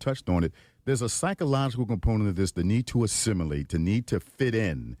Lisa touched on it, there's a psychological component of this, the need to assimilate, the need to fit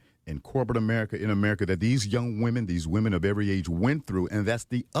in corporate America, in America, that these young women, these women of every age went through, and that's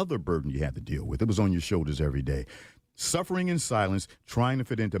the other burden you had to deal with. It was on your shoulders every day. Suffering in silence, trying to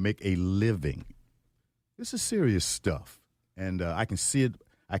fit in to make a living. This is serious stuff, and I can see it.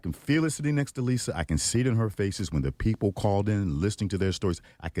 I can feel it sitting next to Lisa. I can see it in her faces when the people called in, listening to their stories.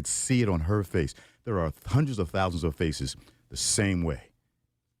 I could see it on her face. There are hundreds of thousands of faces the same way.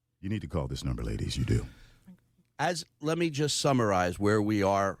 You need to call this number, ladies. You do. Let me just summarize where we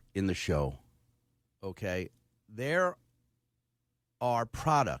are in the show. Okay, there are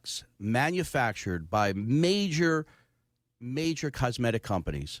products manufactured by major cosmetic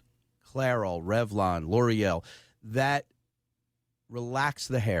companies, Clairol, Revlon, L'Oreal, that relax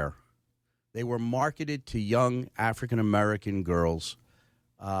the hair. They were marketed to young African-American girls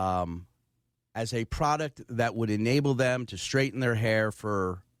as a product that would enable them to straighten their hair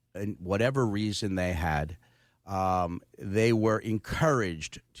for whatever reason they had. They were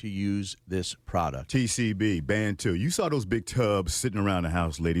encouraged to use this product. TCB, Band 2. You saw those big tubs sitting around the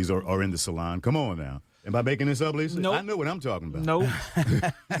house, ladies, or in the salon. Come on now. Am I making this up, Lisa? Nope. I know what I'm talking about. Nope.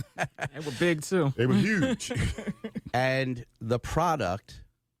 They were big too. They were huge. And the product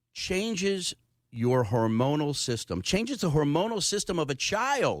changes your hormonal system, changes the hormonal system of a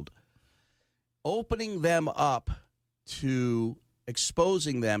child, opening them up to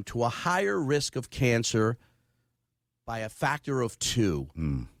exposing them to a higher risk of cancer by a factor of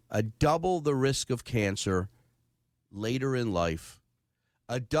 2, a double the risk of cancer later in life,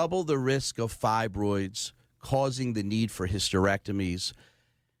 a double the risk of fibroids causing the need for hysterectomies.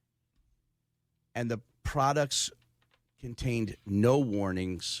 And the products contained no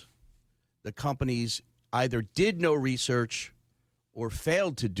warnings. The companies either did no research or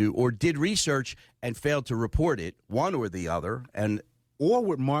failed to do, or did research and failed to report it, one or the other. And or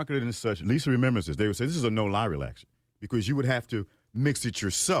would market it in such, Lisa remembers this, they would say this is a no-lie relaxer because you would have to mix it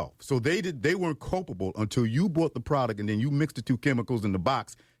yourself. So they weren't culpable until you bought the product and then you mixed the two chemicals in the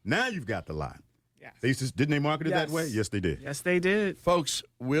box. Now you've got the lie. Yes. Didn't they market it that way? Yes, they did. Yes, they did. folks,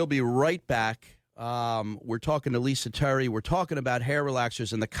 we'll be right back. We're talking to Lisa Terry. We're talking about hair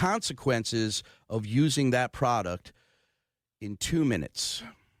relaxers and the consequences of using that product in 2 minutes.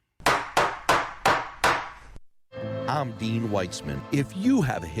 I'm Dean Weitzman. If you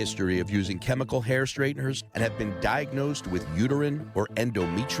have a history of using chemical hair straighteners and have been diagnosed with uterine or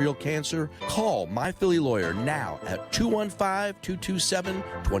endometrial cancer, call My Philly Lawyer now at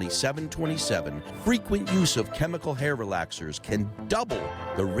 215-227-2727. Frequent use of chemical hair relaxers can double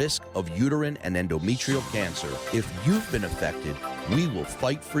the risk of uterine and endometrial cancer. If you've been affected, we will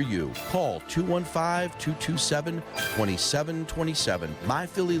fight for you. Call 215-227-2727. My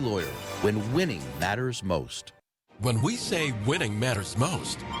Philly Lawyer, when winning matters most. When we say winning matters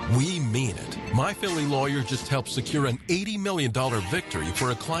most, we mean it. My Philly Lawyer just helped secure an $80 million victory for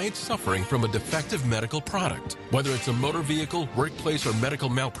a client suffering from a defective medical product. Whether it's a motor vehicle, workplace, or medical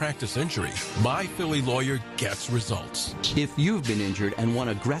malpractice injury, My Philly Lawyer gets results. If you've been injured and want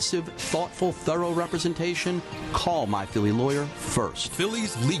aggressive, thoughtful, thorough representation, call My Philly Lawyer first.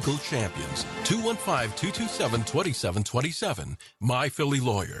 Philly's legal champions, 215-227-2727. My Philly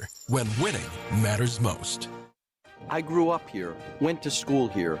Lawyer, when winning matters most. I grew up here, went to school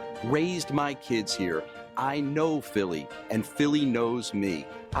here, raised my kids here. I know Philly, and Philly knows me.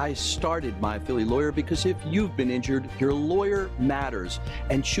 I started My Philly Lawyer because if you've been injured, your lawyer matters,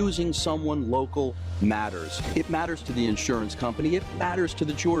 and choosing someone local matters. It matters to the insurance company, it matters to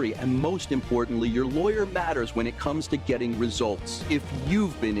the jury, and most importantly, your lawyer matters when it comes to getting results. If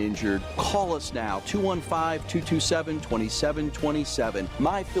you've been injured, call us now, 215-227-2727.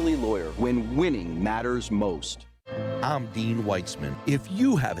 My Philly Lawyer, when winning matters most. I'm Dean Weitzman. If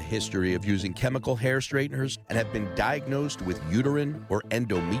you have a history of using chemical hair straighteners and have been diagnosed with uterine or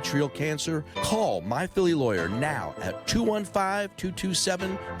endometrial cancer, call My Philly Lawyer now at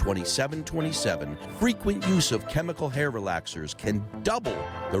 215-227-2727. Frequent use of chemical hair relaxers can double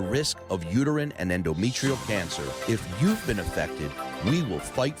the risk of uterine and endometrial cancer. If you've been affected, we will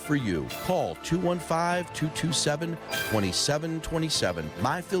fight for you. Call 215-227-2727.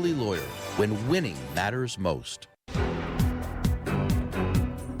 My Philly Lawyer, when winning matters most.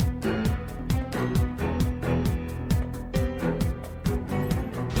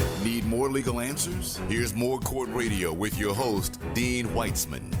 Need more legal answers? Here's more Court Radio with your host, Dean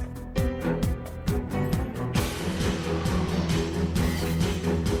Weitzman.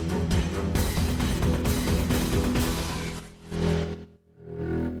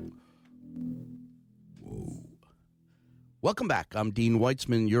 Welcome back. I'm Dean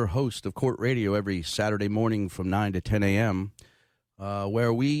Weitzman, your host of Court Radio every Saturday morning from 9 to 10 a.m.,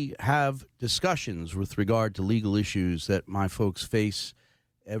 where we have discussions with regard to legal issues that my folks face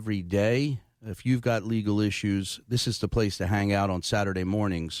every day. If you've got legal issues, this is the place to hang out on Saturday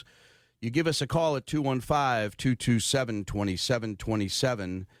mornings. You give us a call at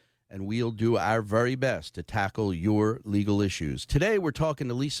 215-227-2727, and we'll do our very best to tackle your legal issues. Today, we're talking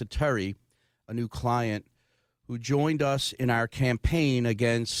to Lisa Terry, a new client who joined us in our campaign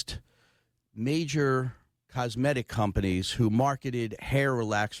against major cosmetic companies who marketed hair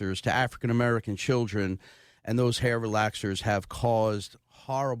relaxers to African-American children, and those hair relaxers have caused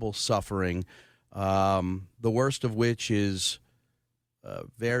horrible suffering, the worst of which is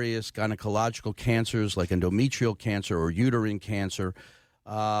various gynecological cancers like endometrial cancer or uterine cancer,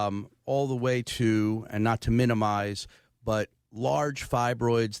 all the way to, and not to minimize, but large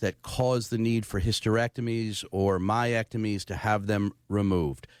fibroids that cause the need for hysterectomies or myectomies to have them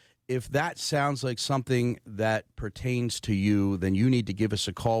removed. If that sounds like something that pertains to you, then you need to give us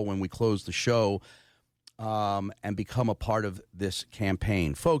a call when we close the show and become a part of this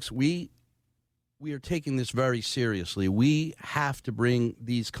campaign. Folks, we are taking this very seriously. We have to bring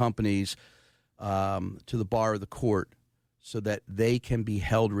these companies to the bar of the court so that they can be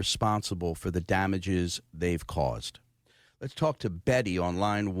held responsible for the damages they've caused. Let's talk to Betty on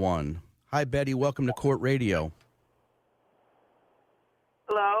line 1. Hi, Betty. Welcome to Court Radio.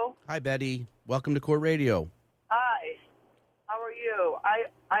 Hello. Hi, Betty. Welcome to Court Radio. Hi. How are you?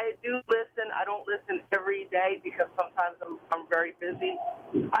 I do listen. I don't listen every day because sometimes I'm very busy.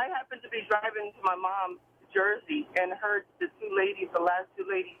 I happened to be driving to my mom's Jersey and heard the last two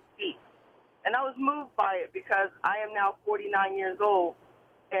ladies speak. And I was moved by it because I am now 49 years old,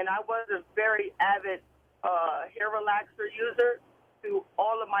 and I was a very avid hair relaxer user through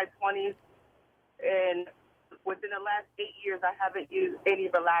all of my 20s. And within the last 8 years, I haven't used any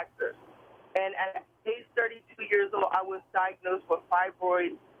relaxers. And at age 32 years old, I was diagnosed with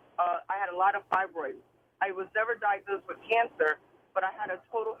fibroids. I had a lot of fibroids. I was never diagnosed with cancer, but I had a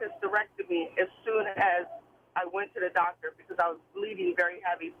total hysterectomy as soon as I went to the doctor because I was bleeding very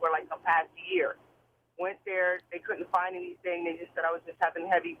heavy for like the past year. Went there, they couldn't find anything. They just said I was just having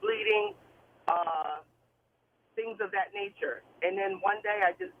heavy bleeding, things of that nature. And then one day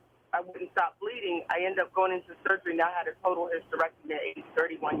I wouldn't stop bleeding. I ended up going into surgery. Now I had a total hysterectomy at age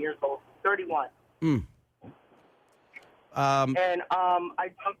 31 years old. 31.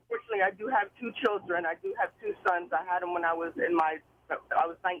 Unfortunately, I do have 2 children. I do have 2 sons. I had them when I was 19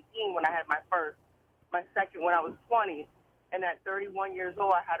 when I had my first. My second when I was 20. And at 31 years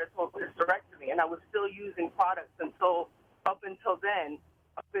old, I had a total hysterectomy. And I was still using products up until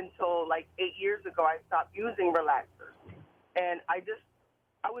like 8 years ago, I stopped using relaxers. And I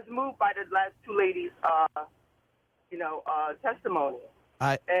was moved by the last 2 ladies' testimony.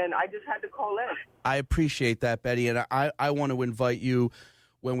 And I just had to call in. I appreciate that, Betty, and I want to invite you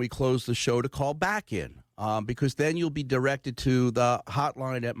when we close the show to call back in because then you'll be directed to the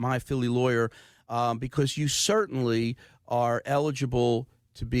hotline at My Philly Lawyer because you certainly are eligible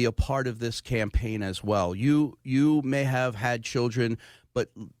to be a part of this campaign as well. You may have had children, but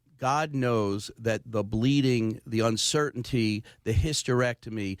God knows that the bleeding, the uncertainty, the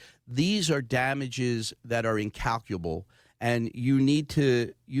hysterectomy, these are damages that are incalculable. And you need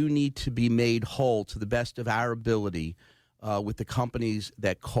to be made whole to the best of our ability with the companies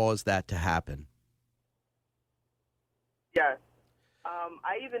that cause that to happen. Yes.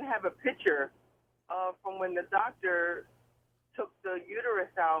 I even have a picture from when the doctor took the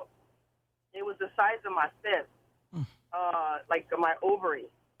uterus out. It was the size of my fist, like my ovary.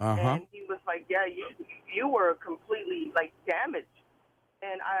 And he was like, yeah, you were completely, like, damaged.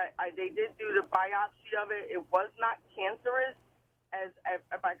 And they did do the biopsy of it. It was not cancerous,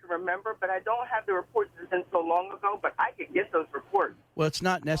 if I can remember, but I don't have the reports. It's been so long ago, but I could get those reports. Well, it's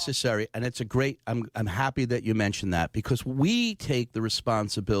not necessary, and it's a great. I'm happy that you mentioned that because we take the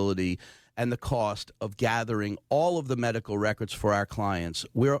responsibility and the cost of gathering all of the medical records for our clients.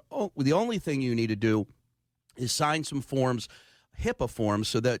 The only thing you need to do is sign some forms. HIPAA forms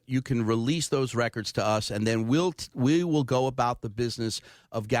so that you can release those records to us, and then we will go about the business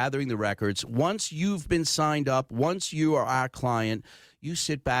of gathering the records. Once you've been signed up, once you are our client, you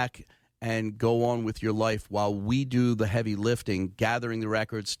sit back and go on with your life while we do the heavy lifting, gathering the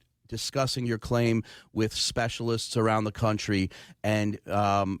records, discussing your claim with specialists around the country, and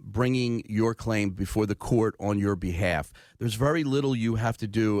bringing your claim before the court on your behalf. There's very little you have to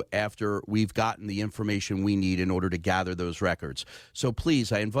do after we've gotten the information we need in order to gather those records. So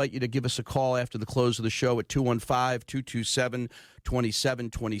please, I invite you to give us a call after the close of the show at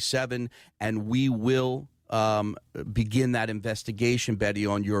 215-227-2727, and we will begin that investigation, Betty,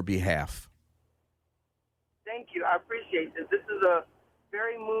 on your behalf. Thank you. I appreciate this. This is a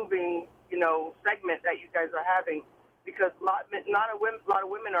very moving, segment that you guys are having because a lot of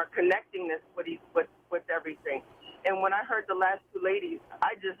women are connecting this with everything. And when I heard the last 2 ladies,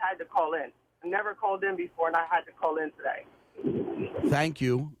 I just had to call in. I never called in before, and I had to call in today. Thank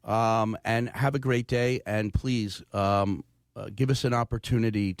you, and have a great day. And please give us an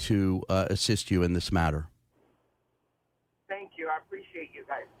opportunity to assist you in this matter. Thank you. I appreciate you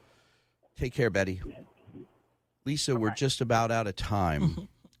guys. Take care, Betty. Lisa, we're just about out of time.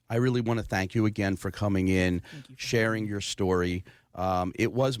 I really want to thank you again for coming in, sharing your story.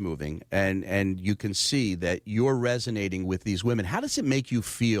 It was moving, and you can see that you're resonating with these women. How does it make you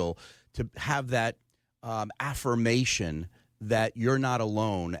feel to have that affirmation that you're not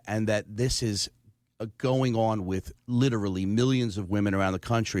alone and that this is going on with literally millions of women around the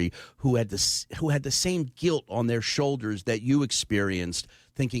country who had the same guilt on their shoulders that you experienced,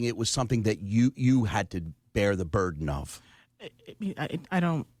 thinking it was something that you had to bear the burden of? I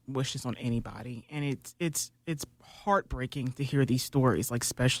don't wish this on anybody, and it's heartbreaking to hear these stories, like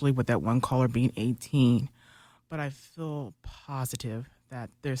especially with that one caller being 18. But I feel positive that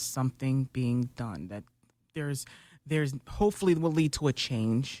there's something being done, that there's hopefully will lead to a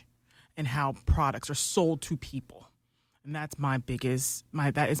change in how products are sold to people. And that's my biggest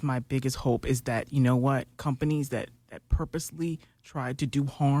hope, is that, you know what, companies that purposely try to do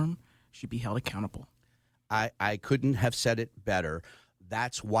harm should be held accountable. I couldn't have said it better.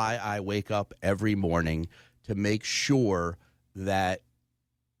 That's why I wake up every morning, to make sure that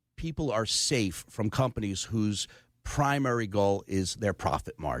people are safe from companies whose primary goal is their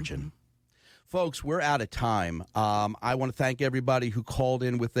profit margin. Mm-hmm. Folks, we're out of time. I want to thank everybody who called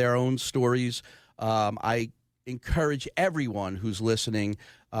in with their own stories. I encourage everyone who's listening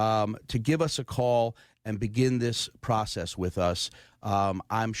to give us a call and begin this process with us.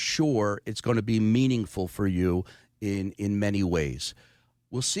 I'm sure it's going to be meaningful for you in many ways.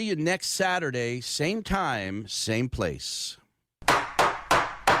 We'll see you next Saturday, same time, same place.